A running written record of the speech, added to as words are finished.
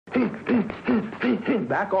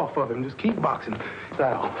back off of him. Just keep boxing,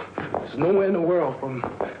 Sal. There's nowhere in the world for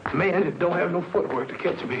a man that don't have no footwork to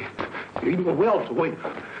catch me. Even a welterweight.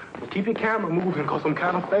 But keep your camera moving, because I'm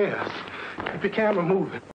kind of fast. Keep your camera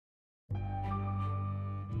moving.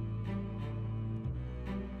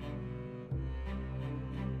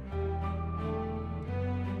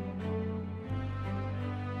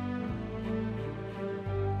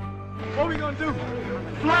 What are we gonna do?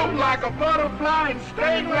 Float like a butterfly and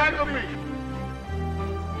sting like a bee.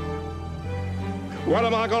 What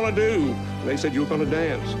am I gonna do? They said you were gonna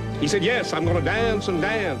dance. He said, yes, I'm gonna dance and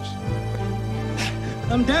dance.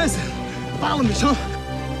 I'm dancing. Follow me, son.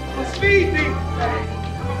 I'm a speed demon.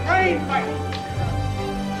 I'm a brain fighter.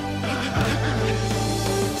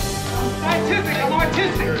 I'm scientific. I'm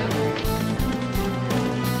artistic.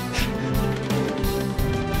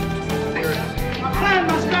 I plan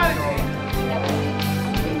my strategy.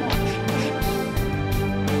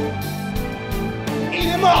 Eat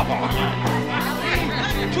him up.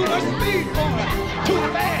 Too much speed, boy. Too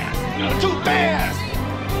fast. Too fast.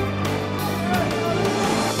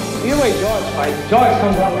 Either way George fights, George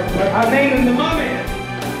comes out like I named him the mummy.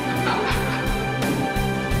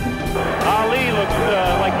 Ali looks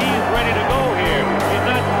like he's ready to go here. He's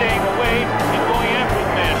not staying away. He's going after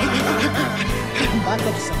his man. Back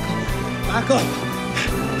up, sucker. Back up.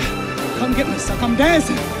 Come get me, sucker. I'm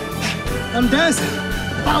dancing. I'm dancing.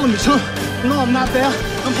 Follow me, son. No, I'm not there.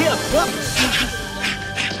 I'm here. Up.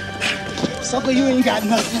 Sucker, you ain't got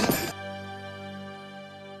nothing.